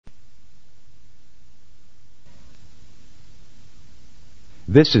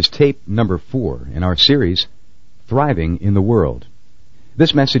This is tape number 4 in our series, Thriving in the World.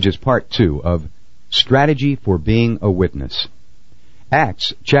 This message is part 2 of Strategy for Being a Witness.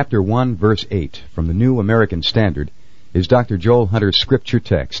 Acts chapter 1 verse 8 from the New American Standard is Dr. Joel Hunter's scripture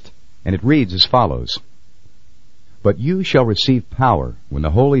text, and it reads as follows. But you shall receive power when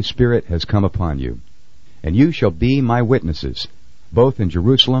the Holy Spirit has come upon you, and you shall be my witnesses, both in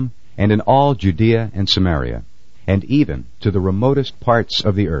Jerusalem and in all Judea and Samaria, and even to the remotest parts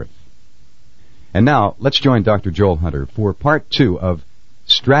of the earth. And now, let's join Dr. Joel Hunter for part 2 of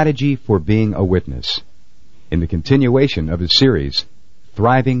Strategy for Being a Witness, in the continuation of his series,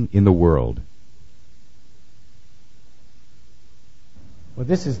 Thriving in the World. Well,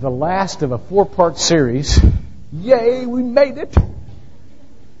 this is the last of a 4-part series. Yay, we made it!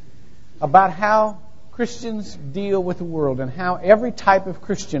 About how Christians deal with the world and how every type of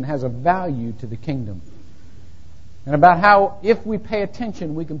Christian has a value to the kingdom. And about how, if we pay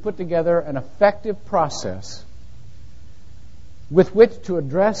attention, we can put together an effective process with which to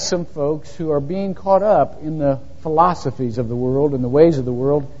address some folks who are being caught up in the philosophies of the world and the ways of the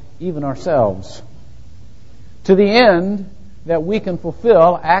world, even ourselves. To the end that we can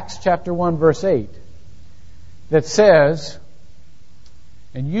fulfill Acts chapter 1 verse 8 that says,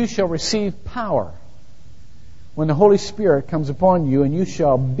 and you shall receive power when the Holy Spirit comes upon you, and you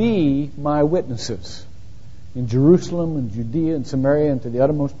shall be my witnesses in Jerusalem and Judea and Samaria and to the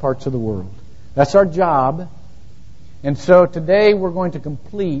uttermost parts of the world. That's our job. And so today we're going to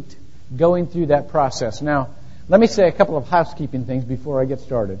complete going through that process. Now, let me say a couple of housekeeping things before I get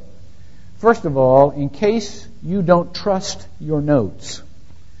started. First of all, in case you don't trust your notes,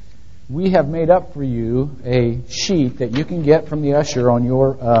 we have made up for you a sheet that you can get from the usher on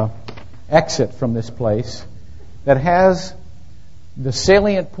your exit from this place that has the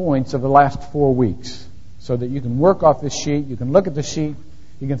salient points of the last 4 weeks, so that you can work off this sheet, you can look at the sheet,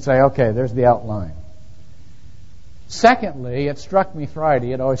 you can say, okay, there's the outline. Secondly, it struck me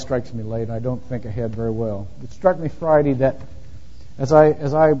Friday, it always strikes me late, I don't think ahead very well. It struck me Friday that as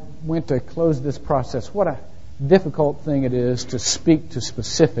I went to close this process, what a difficult thing it is to speak to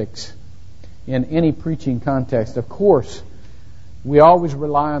specifics in any preaching context. Of course, we always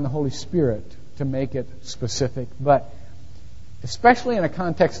rely on the Holy Spirit to make it specific, but especially in a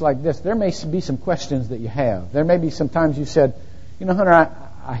context like this, there may be some questions that you have. There may be some times you said, you know, Hunter,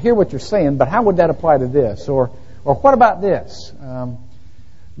 I hear what you're saying, but how would that apply to this? Or what about this?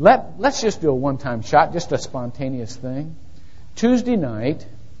 Let's just do a one-time shot, just a spontaneous thing. Tuesday night,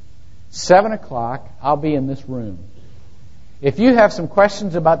 7 o'clock, I'll be in this room. If you have some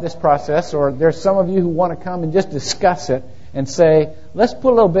questions about this process, or there's some of you who want to come and just discuss it and say, let's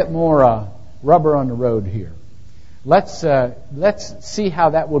put a little bit more rubber on the road here. Let's see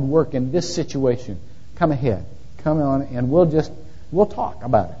how that would work in this situation. Come ahead. Come on, and we'll talk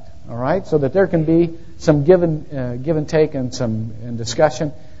about it. All right? So that there can be some give and take and some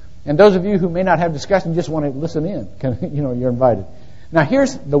discussion. And those of you who may not have discussion, just want to listen in. You're invited. Now,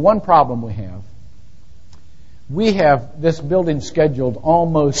 here's the one problem we have. We have this building scheduled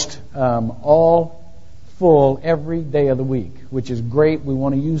almost all full every day of the week, which is great. We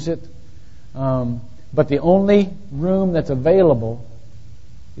want to use it. But the only room that's available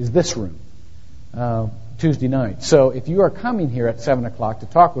is this room, Tuesday night. So if you are coming here at 7 o'clock to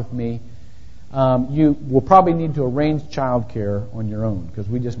talk with me, you will probably need to arrange childcare on your own, because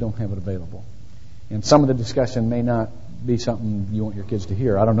we just don't have it available. And some of the discussion may not be something you want your kids to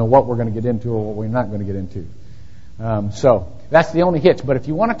hear. I don't know what we're going to get into or what we're not going to get into. So that's the only hitch. But if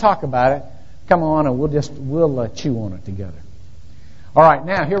you want to talk about it, come on and we'll chew on it together. All right,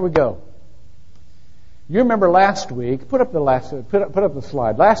 now here we go. You remember last week, put up the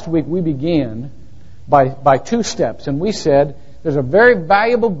slide. Last week we began by 2 steps, and we said there's a very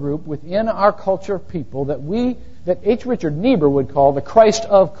valuable group within our culture of people that H. Richard Niebuhr would call the Christ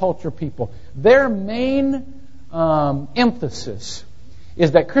of culture people. Their main emphasis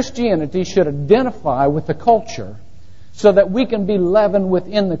is that Christianity should identify with the culture so that we can be leaven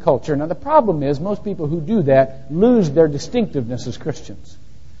within the culture. Now the problem is most people who do that lose their distinctiveness as Christians.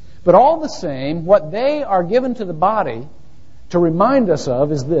 But all the same, what they are given to the body to remind us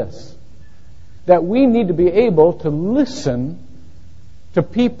of is this: that we need to be able to listen to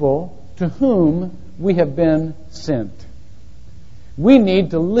people to whom we have been sent. We need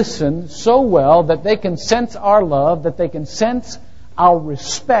to listen so well that they can sense our love, that they can sense our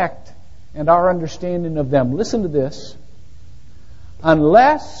respect and our understanding of them. Listen to this.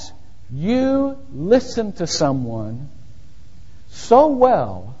 Unless you listen to someone so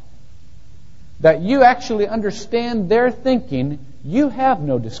well that you actually understand their thinking, you have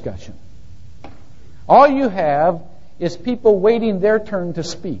no discussion. All you have is people waiting their turn to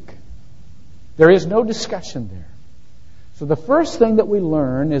speak. There is no discussion there. So the first thing that we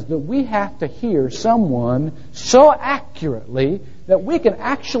learn is that we have to hear someone so accurately that we can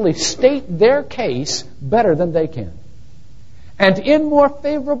actually state their case better than they can, and in more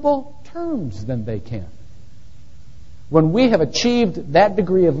favorable terms than they can. When we have achieved that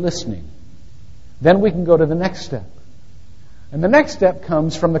degree of listening, then we can go to the next step. And the next step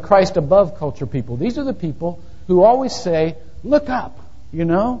comes from the Christ above culture people. These are the people who always say, look up,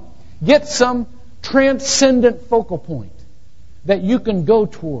 get some transcendent focal point that you can go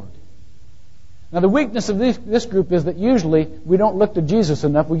toward. Now, the weakness of this group is that usually we don't look to Jesus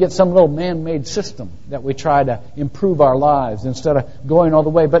enough. We get some little man-made system that we try to improve our lives instead of going all the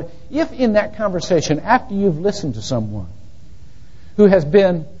way. But if in that conversation, after you've listened to someone who has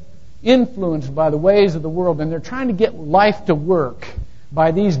been influenced by the ways of the world and they're trying to get life to work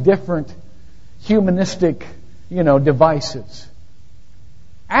by these different humanistic, devices,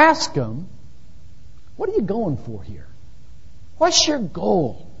 ask them, what are you going for here? What's your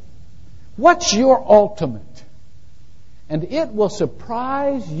goal? What's your ultimate? And it will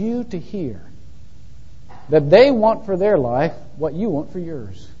surprise you to hear that they want for their life what you want for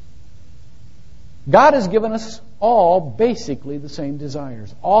yours. God has given us all basically the same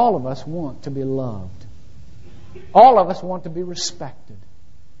desires. All of us want to be loved. All of us want to be respected.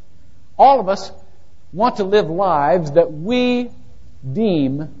 All of us want to live lives that we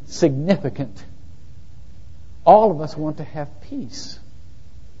deem significant. All of us want to have peace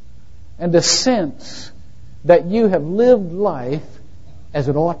and a sense that you have lived life as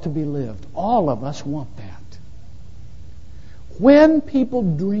it ought to be lived. All of us want that. When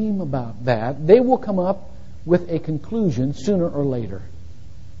people dream about that, they will come up with a conclusion sooner or later.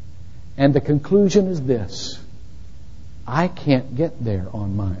 And the conclusion is this: I can't get there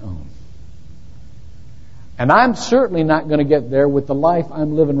on my own. And I'm certainly not going to get there with the life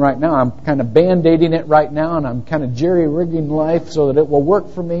I'm living right now. I'm kind of band-aiding it right now, and I'm kind of jerry-rigging life so that it will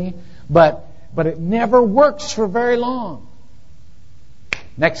work for me. But it never works for very long.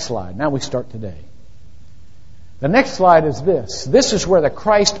 Next slide. Now we start today. The next slide is this. This is where the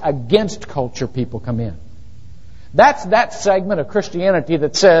Christ against culture people come in. That's that segment of Christianity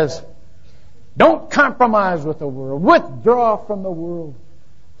that says, don't compromise with the world. Withdraw from the world.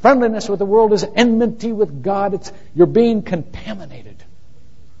 Friendliness with the world is enmity with God. You're being contaminated.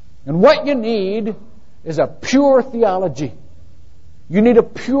 And what you need is a pure theology. You need a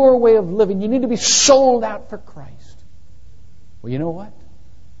pure way of living. You need to be sold out for Christ. Well, you know what?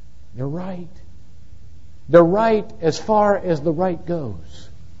 They're right. They're right as far as the right goes.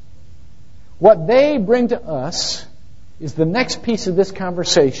 What they bring to us is the next piece of this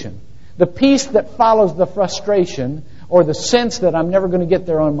conversation. The piece that follows the frustration or the sense that I'm never going to get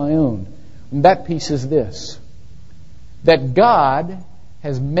there on my own. And that piece is this: that God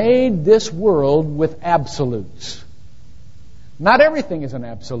has made this world with absolutes. Not everything is an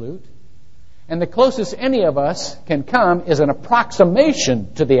absolute. And the closest any of us can come is an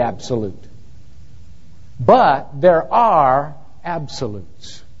approximation to the absolute. But there are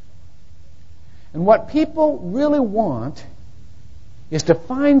absolutes. And what people really want is to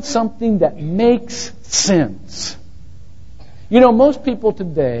find something that makes sense. Most people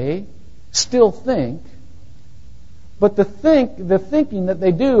today still think, but the thinking that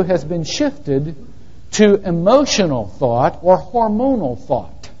they do has been shifted to emotional thought or hormonal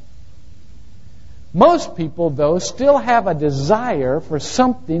thought. Most people, though, still have a desire for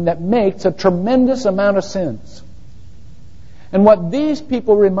something that makes a tremendous amount of sense. And what these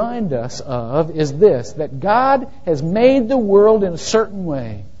people remind us of is this: that God has made the world in a certain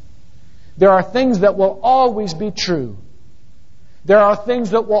way. There are things that will always be true. There are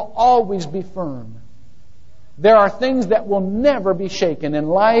things that will always be firm. There are things that will never be shaken, and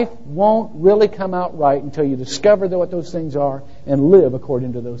life won't really come out right until you discover what those things are and live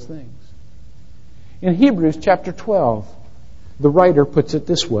according to those things. In Hebrews chapter 12, the writer puts it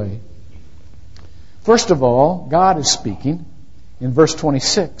this way. First of all, God is speaking in verse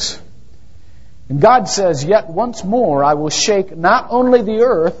 26. And God says, "Yet once more I will shake not only the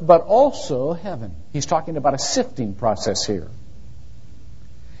earth, but also heaven." He's talking about a sifting process here.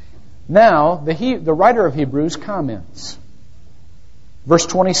 Now, the writer of Hebrews comments. Verse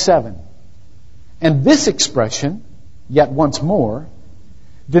 27. And this expression, "yet once more,"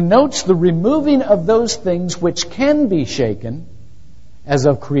 denotes the removing of those things which can be shaken, as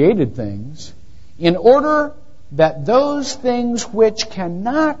of created things, in order that those things which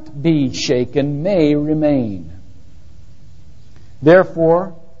cannot be shaken may remain.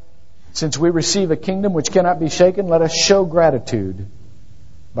 Therefore, since we receive a kingdom which cannot be shaken, let us show gratitude,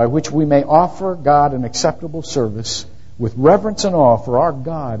 by which we may offer God an acceptable service with reverence and awe, for our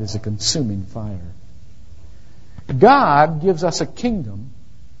God is a consuming fire. God gives us a kingdom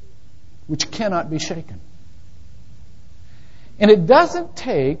which cannot be shaken. And it doesn't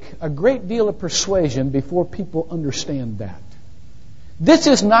take a great deal of persuasion before people understand that. This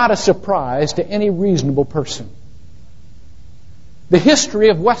is not a surprise to any reasonable person. The history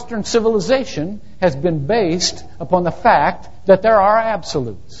of Western civilization has been based upon the fact that there are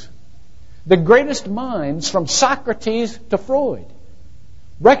absolutes. The greatest minds, from Socrates to Freud,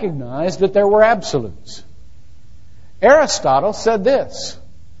 recognized that there were absolutes. Aristotle said this.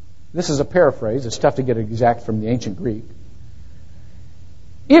 This is a paraphrase. It's tough to get it exact from the ancient Greek.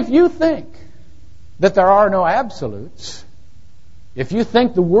 If you think that there are no absolutes, if you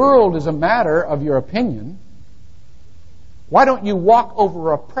think the world is a matter of your opinion, why don't you walk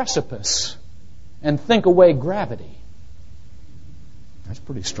over a precipice and think away gravity? That's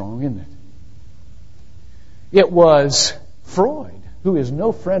pretty strong, isn't it? It was Freud, who is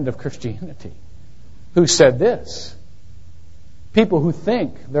no friend of Christianity, who said this. People who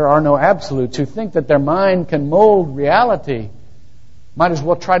think there are no absolutes, who think that their mind can mold reality, might as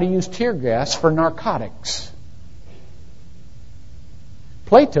well try to use tear gas for narcotics.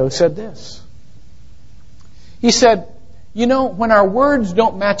 Plato said this. He said, you know, when our words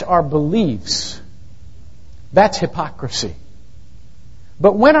don't match our beliefs, that's hypocrisy.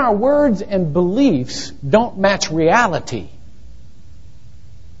 But when our words and beliefs don't match reality,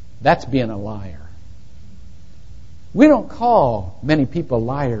 that's being a liar. We don't call many people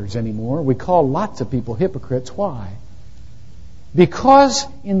liars anymore. We call lots of people hypocrites. Why? Because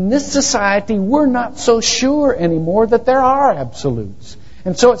in this society, we're not so sure anymore that there are absolutes.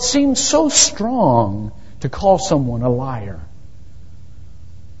 And so it seems so strong to call someone a liar.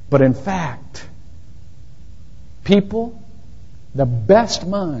 But in fact, people, the best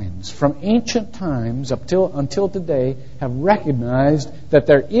minds from ancient times until today, have recognized that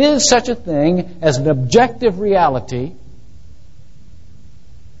there is such a thing as an objective reality,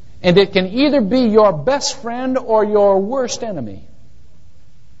 and it can either be your best friend or your worst enemy.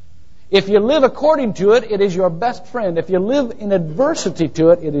 If you live according to it, it is your best friend. If you live in adversity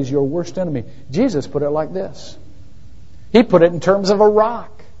to it, it is your worst enemy. Jesus put it like this. He put it in terms of a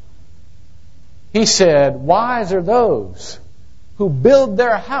rock. He said, wise are those who build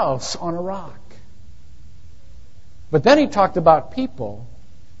their house on a rock. But then he talked about people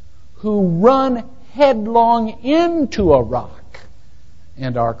who run headlong into a rock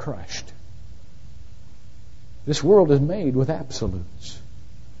and are crushed. This world is made with absolutes.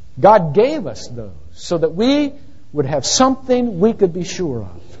 God gave us those so that we would have something we could be sure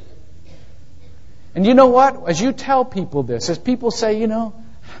of. And you know what? As you tell people this, as people say, you know,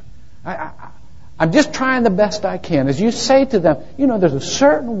 I'm just trying the best I can. As you say to them, you know, there's a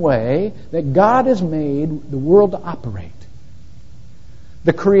certain way that God has made the world to operate.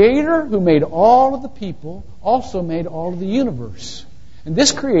 The Creator who made all of the people also made all of the universe. And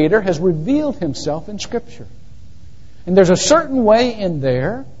this Creator has revealed Himself in Scripture. And there's a certain way in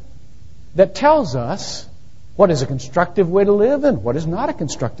there that tells us what is a constructive way to live and what is not a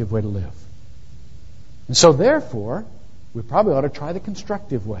constructive way to live. And so therefore, we probably ought to try the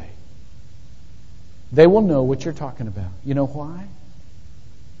constructive way. They will know what you're talking about. You know why?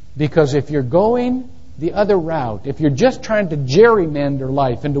 Because if you're going the other route, if you're just trying to gerrymander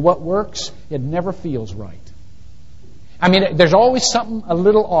life into what works, it never feels right. I mean, there's always something a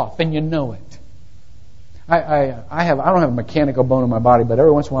little off, and you know it. I don't have a mechanical bone in my body, but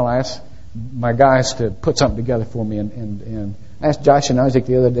every once in a while I ask my guys to put something together for me, and I asked Josh and Isaac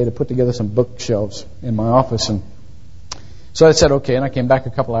the other day to put together some bookshelves in my office, and so I said okay, and I came back a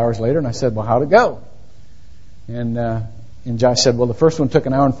couple hours later and I said, well, how'd it go? And Josh said, well, the first one took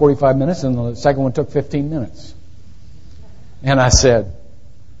an hour and 45 minutes, and the second one took 15 minutes. And I said,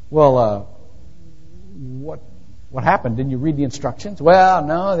 well, what happened? Didn't you read the instructions? Well,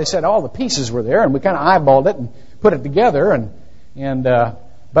 no. They said all the pieces were there, and we kind of eyeballed it and put it together,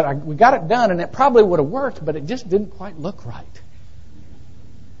 but we got it done, and it probably would have worked, but it just didn't quite look right.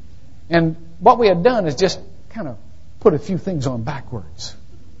 And what we had done is just kind of put a few things on backwards.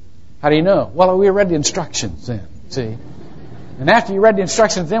 How do you know? Well, we read the instructions then, see? And after you read the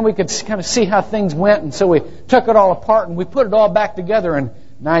instructions, then we could kind of see how things went, and so we took it all apart, and we put it all back together, and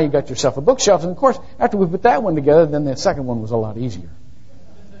now you got yourself a bookshelf. And of course, after we put that one together, then the second one was a lot easier.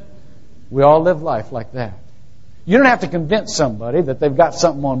 We all live life like that. You don't have to convince somebody that they've got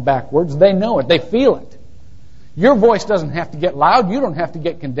something on backwards. They know it. They feel it. Your voice doesn't have to get loud. You don't have to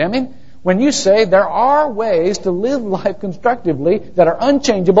get condemning. When you say there are ways to live life constructively that are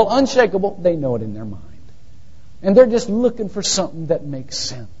unchangeable, unshakable, they know it in their mind. And they're just looking for something that makes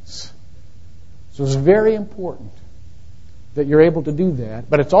sense. So it's very important that you're able to do that.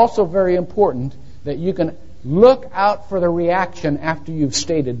 But it's also very important that you can look out for the reaction after you've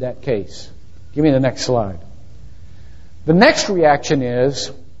stated that case. Give me the next slide. The next reaction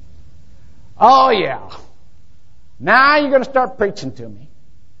is, oh yeah, now you're going to start preaching to me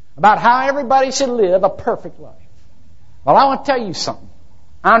about how everybody should live a perfect life. Well, I want to tell you something.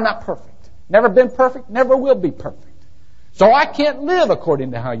 I'm not perfect. Never been perfect, never will be perfect. So I can't live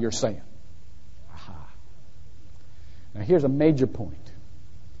according to how you're saying. Aha. Now here's a major point.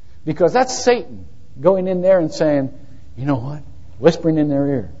 Because that's Satan going in there and saying, you know what? Whispering in their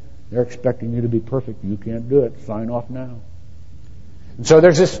ear. They're expecting you to be perfect. You can't do it. Sign off now. And so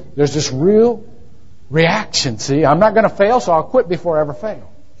there's this real reaction. See, I'm not going to fail, so I'll quit before I ever fail.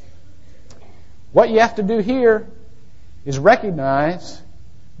 What you have to do here is recognize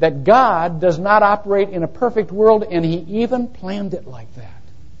that God does not operate in a perfect world, and He even planned it like that.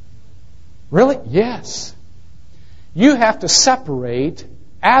 Really? Yes. You have to separate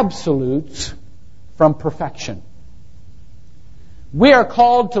absolutes from perfection. We are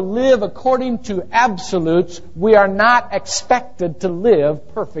called to live according to absolutes. We are not expected to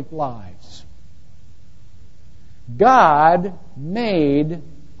live perfect lives. God made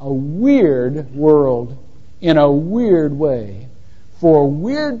a weird world in a weird way for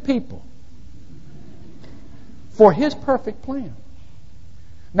weird people for His perfect plan.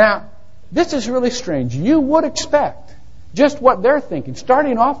 Now, this is really strange. You would expect just what they're thinking.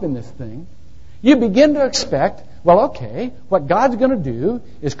 Starting off in this thing, you begin to expect, well, okay, what God's going to do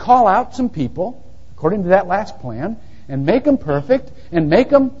is call out some people, according to that last plan, and make them perfect, and make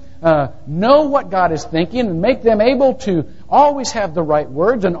them know what God is thinking, and make them able to always have the right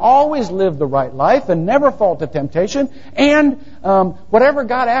words, and always live the right life, and never fall to temptation, and whatever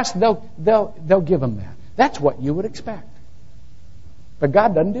God asks, they'll give them that. That's what you would expect. But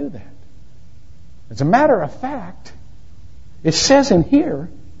God doesn't do that. As a matter of fact, it says in here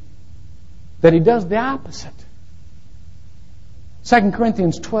that He does the opposite. 2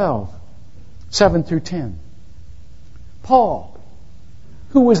 Corinthians 12, 7 through 10. Paul,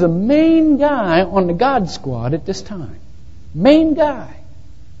 who was the main guy on the God squad at this time, main guy,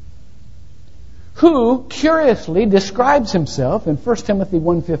 who curiously describes himself in 1 Timothy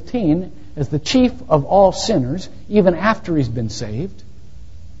 1:15 as the chief of all sinners, even after he's been saved,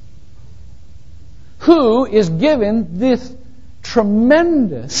 who is given this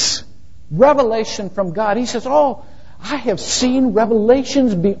tremendous revelation from God. He says, oh, I have seen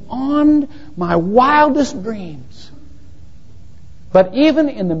revelations beyond my wildest dreams. But even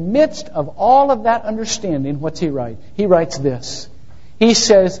in the midst of all of that understanding, what's he write? He writes this. He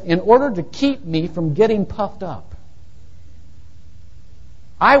says, in order to keep me from getting puffed up,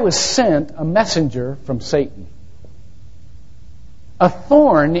 I was sent a messenger from Satan, a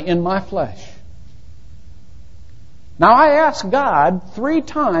thorn in my flesh. Now I asked God 3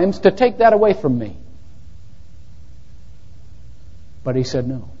 times to take that away from me. But He said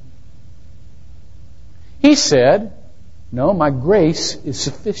no. He said, no, my grace is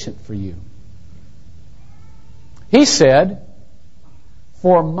sufficient for you. He said,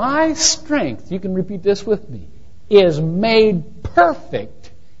 for my strength, you can repeat this with me, is made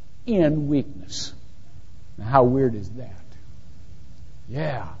perfect in weakness. Now how weird is that?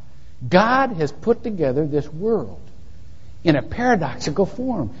 Yeah. God has put together this world in a paradoxical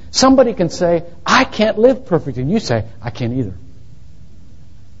form. Somebody can say, I can't live perfect. And you say, I can't either.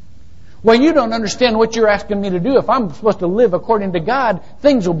 Well, you don't understand what you're asking me to do. If I'm supposed to live according to God,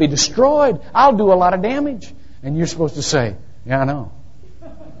 things will be destroyed. I'll do a lot of damage. And you're supposed to say, yeah, I know.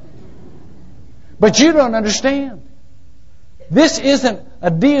 But you don't understand. This isn't a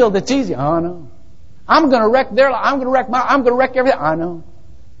deal that's easy. Oh, I know. I'm going to wreck their life. I'm going to wreck everything. I know.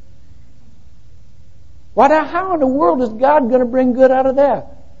 How in the world is God going to bring good out of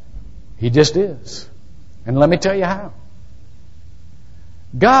that? He just is. And let me tell you how.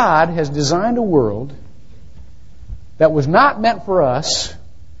 God has designed a world that was not meant for us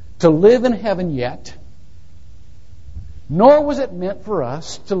to live in heaven yet, nor was it meant for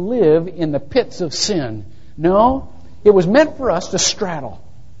us to live in the pits of sin. No, it was meant for us to straddle.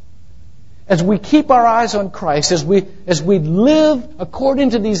 As we keep our eyes on Christ, as we live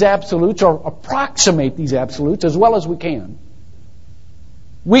according to these absolutes, or approximate these absolutes as well as we can,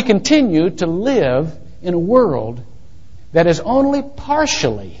 we continue to live in a world that is only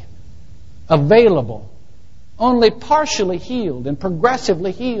partially available, only partially healed and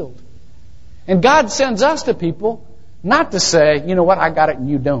progressively healed. And God sends us to people not to say, you know what, I got it and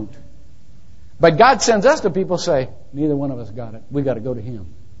you don't. But God sends us to people who say, neither one of us got it. We got to go to Him.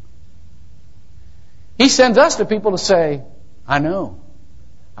 He sends us to people to say, I know.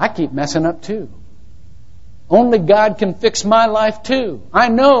 I keep messing up too. Only God can fix my life too. I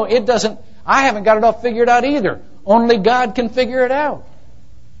know it doesn't, I haven't got it all figured out either. Only God can figure it out.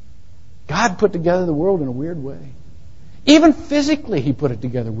 God put together the world in a weird way. Even physically, He put it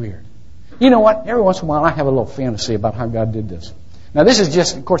together weird. You know what? Every once in a while, I have a little fantasy about how God did this. Now, this is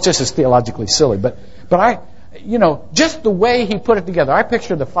just, of course, this is theologically silly, but I, just the way He put it together. I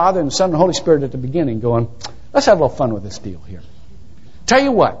picture the Father and the Son and the Holy Spirit at the beginning going, let's have a little fun with this deal here. Tell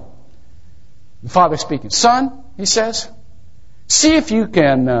you what, the Father speaking, Son, He says, see if you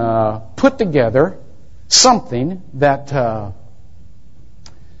can put together something that,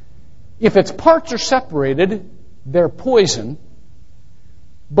 if its parts are separated, they're poison.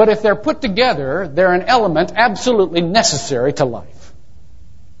 But if they're put together, they're an element absolutely necessary to life.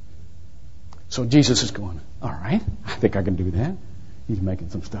 So Jesus is going, all right, I think I can do that. He's making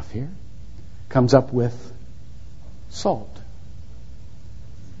some stuff here. Comes up with salt.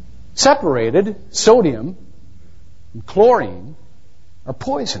 Separated, sodium and chlorine are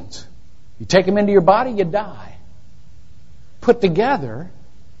poisons. You take them into your body, you die. Put together,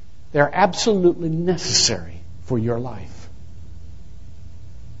 they're absolutely necessary for your life.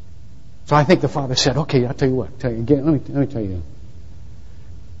 So I think the Father said, okay, I'll tell you what. Let me tell you.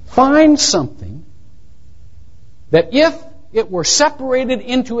 Find something that if it were separated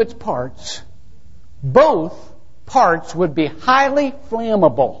into its parts, both parts would be highly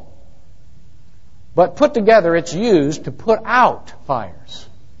flammable. But put together, it's used to put out fires.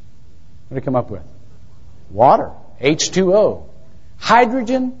 What did it come up with? Water, H2O.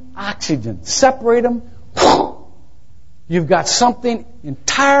 Hydrogen, oxygen. Separate them. You've got something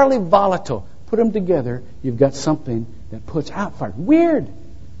entirely volatile. Put them together, you've got something that puts out fire. Weird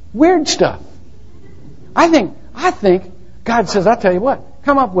stuff. I think God says, I'll tell you what,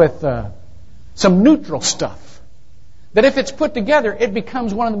 come up with some neutral stuff. That if it's put together, it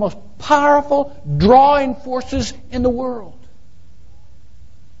becomes one of the most powerful drawing forces in the world.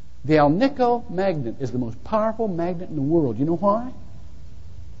 The alnico magnet is the most powerful magnet in the world. You know why?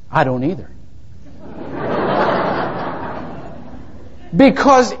 I don't either.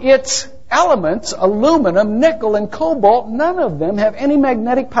 Because its elements, aluminum, nickel, and cobalt, none of them have any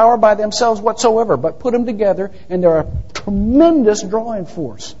magnetic power by themselves whatsoever. But put them together, and they're a tremendous drawing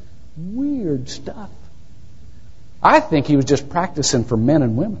force. Weird stuff. I think He was just practicing for men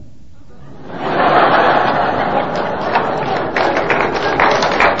and women.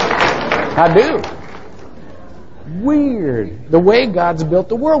 I do. Weird. The way God's built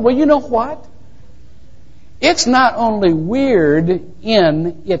the world. Well, you know what? It's not only weird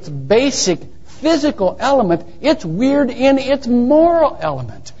in its basic physical element, it's weird in its moral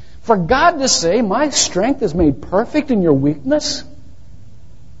element. For God to say, my strength is made perfect in your weakness.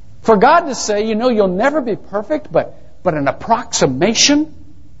 For God to say, you'll never be perfect, but an approximation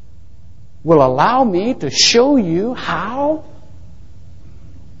will allow me to show you how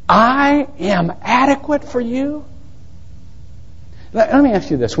I am adequate for you. Let me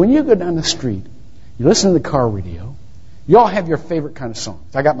ask you this. When you go down the street, you listen to the car radio, you all have your favorite kind of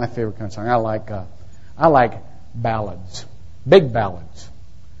songs. I got my favorite kind of song. I like ballads, big ballads.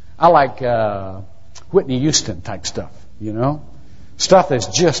 I like Whitney Houston type stuff, Stuff that's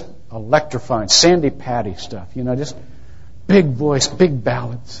just electrifying, Sandy Patty stuff, just big voice, big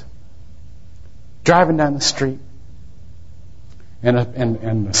ballads. Driving down the street, and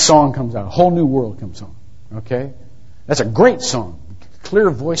a song comes out, a whole new world comes on. Okay? That's a great song.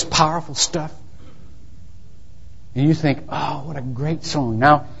 Clear voice, powerful stuff. And you think, oh, what a great song.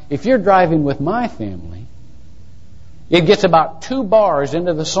 Now, if you're driving with my family, it gets about 2 bars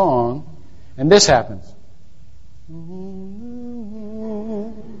into the song, and this happens.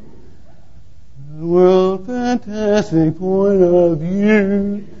 World fantastic point of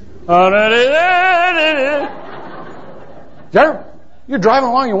view. You're driving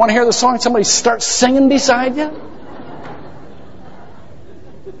along, you want to hear the song, and somebody starts singing beside you?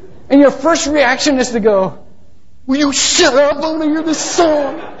 And your first reaction is to go, will you shut up? I want to hear this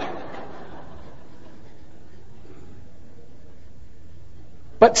song.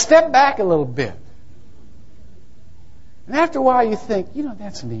 But step back a little bit. And after a while you think,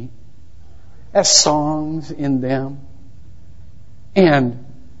 that's neat. That's songs in them. And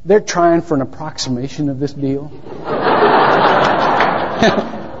they're trying for an approximation of this deal.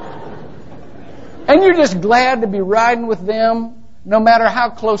 And you're just glad to be riding with them no matter how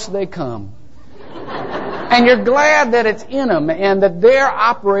close they come. And you're glad that it's in them and that they're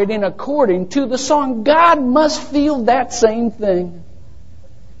operating according to the song. God must feel that same thing.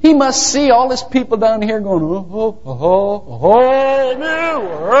 He must see all his people down here going, oh, oh, oh, oh, new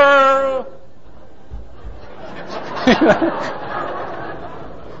world.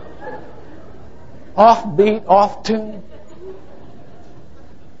 Off beat, off tune.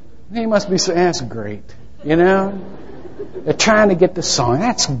 He must be saying, that's great. You know? They're trying to get the song.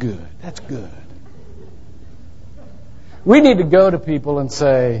 That's good. That's good. We need to go to people and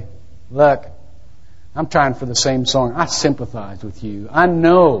say, look, I'm trying for the same song. I sympathize with you. I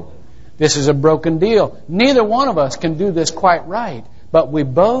know this is a broken deal. Neither one of us can do this quite right, but we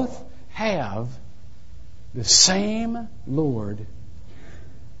both have the same Lord,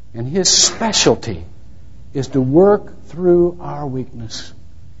 and His specialty is to work through our weakness.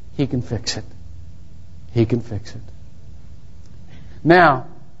 He can fix it. He can fix it. Now,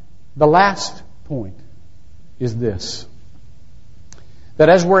 the last point is this. That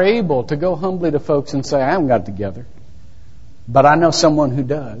as we're able to go humbly to folks and say, I haven't got it together, but I know someone who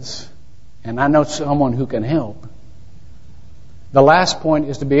does, and I know someone who can help. The last point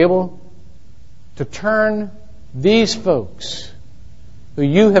is to be able to turn these folks who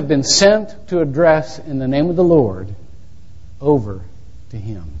you have been sent to address in the name of the Lord over to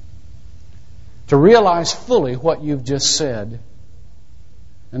Him. To realize fully what you've just said,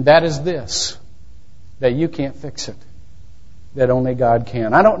 and that is this, that you can't fix it, that only God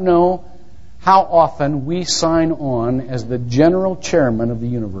can. I don't know how often we sign on as the general chairman of the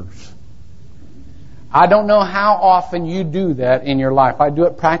universe. I don't know how often you do that in your life. I do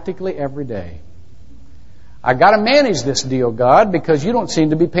it practically every day. I got to manage this deal, God, because you don't seem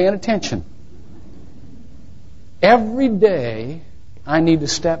to be paying attention. Every day, I need to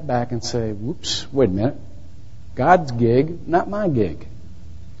step back and say, whoops, wait a minute. God's gig, not my gig.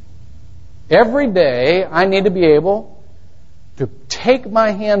 Every day, I need to be able to take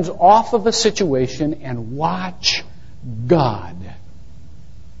my hands off of a situation and watch God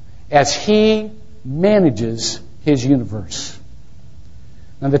as He manages His universe.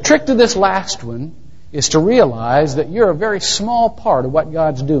 Now, the trick to this last one is to realize that you're a very small part of what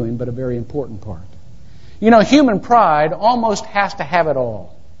God's doing, but a very important part. You know, human pride almost has to have it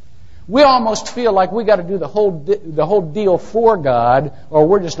all. We almost feel like we got to do the whole deal for God, or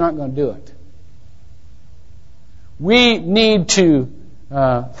we're just not going to do it. We need to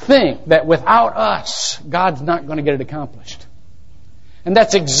think that without us, God's not going to get it accomplished. And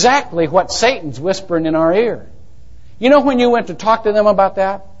that's exactly what Satan's whispering in our ear. You know, when you went to talk to them about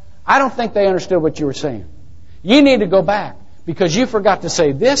that, I don't think they understood what you were saying. You need to go back because you forgot to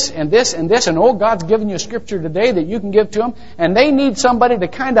say this and this and this, and God's given you a scripture today that you can give to them, and they need somebody to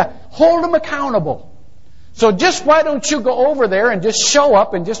kind of hold them accountable. So just why don't you go over there and just show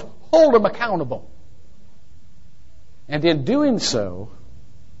up and just hold them accountable? And in doing so,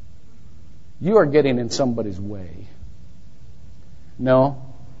 you are getting in somebody's way. No.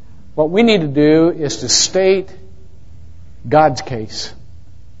 What we need to do is to state God's case.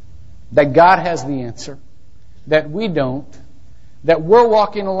 That God has the answer. That we don't. That we're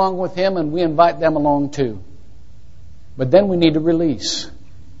walking along with Him and we invite them along too. But then we need to release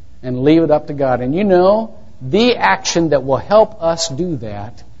and leave it up to God. And you know, the action that will help us do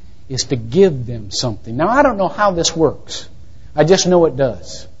that is to give them something. Now, I don't know how this works. I just know it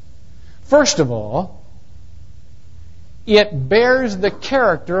does. First of all, it bears the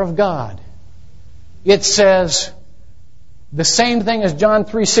character of God. It says the same thing as John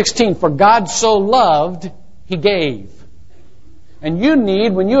 3:16, for God so loved, He gave. And you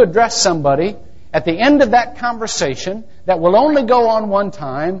need, when you address somebody, at the end of that conversation, that will only go on one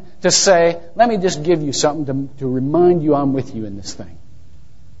time, to say, let me just give you something to remind you I'm with you in this thing.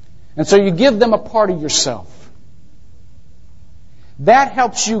 And so you give them a part of yourself. That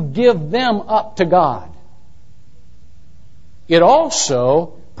helps you give them up to God. It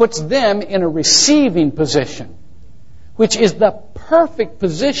also puts them in a receiving position, which is the perfect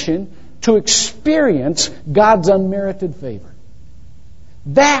position to experience God's unmerited favor.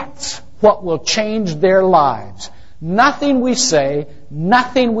 That's what will change their lives. Nothing we say,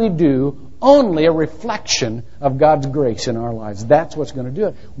 nothing we do, only a reflection of God's grace in our lives. That's what's going to do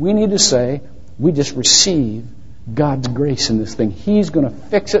it. We need to say, we just receive God's grace in this thing. He's going to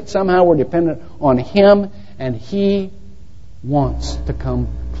fix it somehow. We're dependent on Him, and He wants to come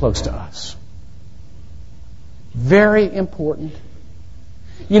close to us. Very important.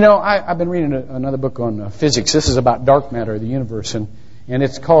 You know, I've been reading another book on physics. This is about dark matter, the universe, and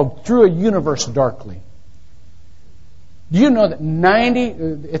it's called Through a Universe Darkly. Do you know that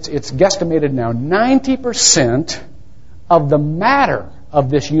it's guesstimated now, 90% of the matter of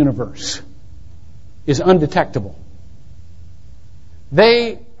this universe is undetectable.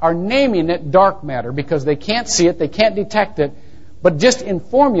 They are naming it dark matter because they can't see it, they can't detect it, but just in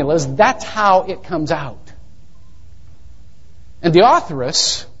formulas, that's how it comes out. And the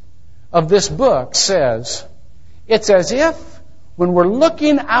authoress of this book says, it's as if when we're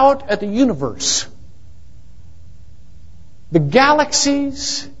looking out at the universe The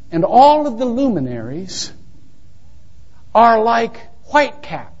galaxies and all of the luminaries are like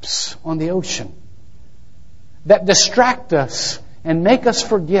whitecaps on the ocean that distract us and make us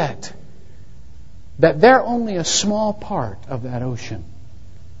forget that they're only a small part of that ocean.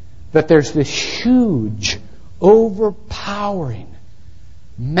 That there's this huge, overpowering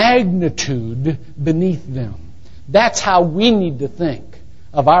magnitude beneath them. That's how we need to think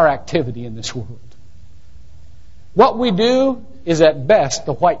of our activity in this world. What we do is at best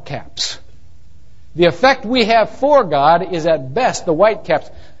the whitecaps. The effect we have for God is at best the whitecaps.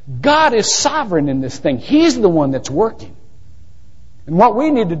 God is sovereign in this thing. He's the one that's working. And what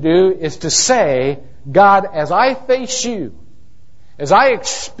we need to do is to say, God, as I face you, as I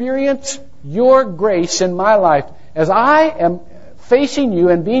experience your grace in my life, as I am facing you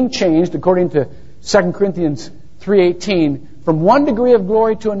and being changed, according to 2 Corinthians 3:18, from one degree of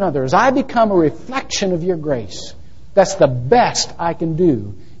glory to another, as I become a reflection of your grace, that's the best I can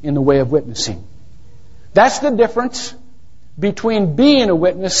do in the way of witnessing. That's the difference between being a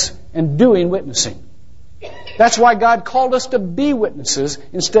witness and doing witnessing. That's why God called us to be witnesses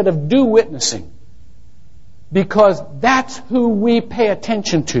instead of do witnessing. Because that's who we pay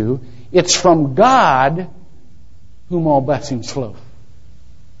attention to. It's from God whom all blessings flow.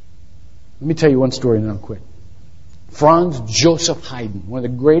 Let me tell you one story now quick. Franz Joseph Haydn, one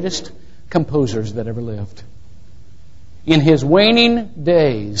of the greatest composers that ever lived. In his waning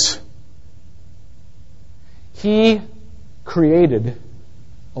days, he created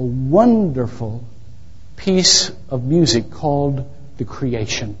a wonderful piece of music called The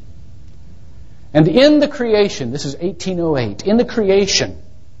Creation. And in The Creation, this is 1808, in The Creation,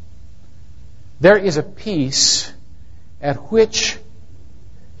 there is a piece at which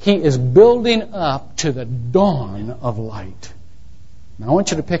he is building up to the dawn of light. Now I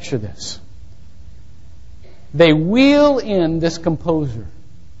want you to picture this. They wheel in this composer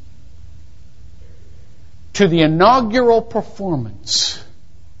to the inaugural performance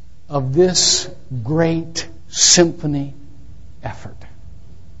of this great symphony effort.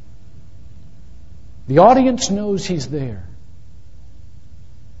 The audience knows he's there.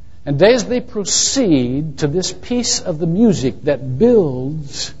 And as they proceed to this piece of the music that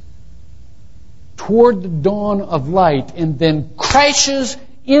builds toward the dawn of light and then crashes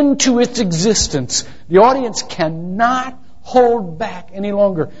into its existence, the audience cannot hold back any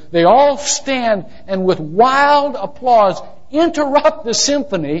longer. They all stand and with wild applause interrupt the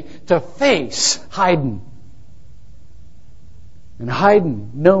symphony to face Haydn. And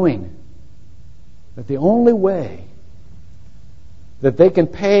Haydn, knowing that the only way that they can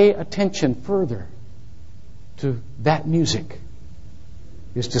pay attention further to that music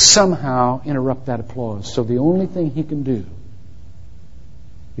is to somehow interrupt that applause. So the only thing he can do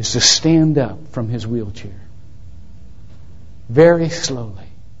is to stand up from his wheelchair very slowly.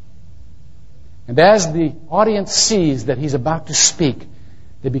 And as the audience sees that he's about to speak,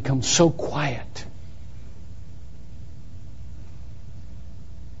 they become so quiet.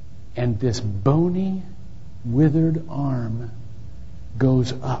 And this bony, withered arm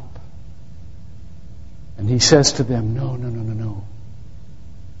goes up. And he says to them, no.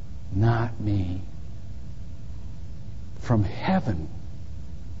 Not me. From heaven,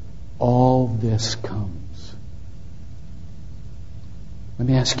 all this comes. Let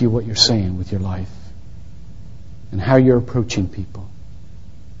me ask you what you're saying with your life and how you're approaching people.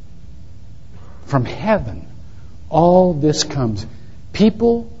 From heaven, all this comes.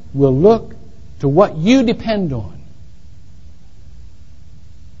 People will look to what you depend on.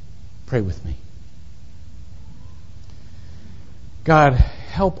 Pray with me. God,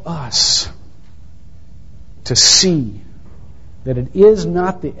 help us to see that it is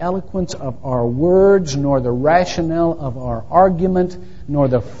not the eloquence of our words, nor the rationale of our argument, nor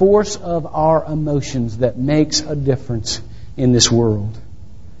the force of our emotions that makes a difference in this world.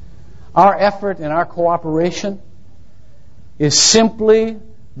 Our effort and our cooperation is simply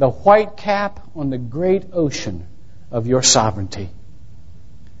the white cap on the great ocean of your sovereignty.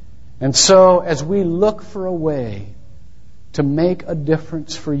 And so, as we look for a way to make a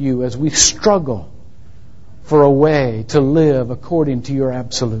difference for you, as we struggle for a way to live according to your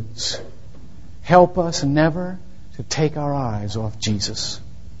absolutes, help us never to take our eyes off Jesus.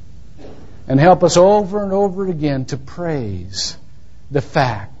 And help us over and over again to praise the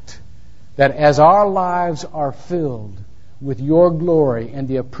fact that as our lives are filled with your glory and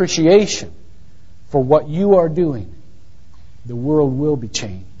the appreciation for what you are doing, the world will be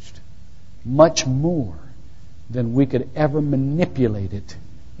changed much more than we could ever manipulate it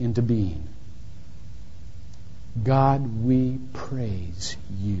into being. God, we praise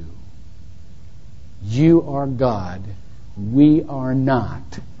you. You are God. We are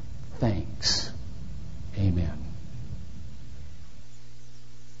not. Thanks.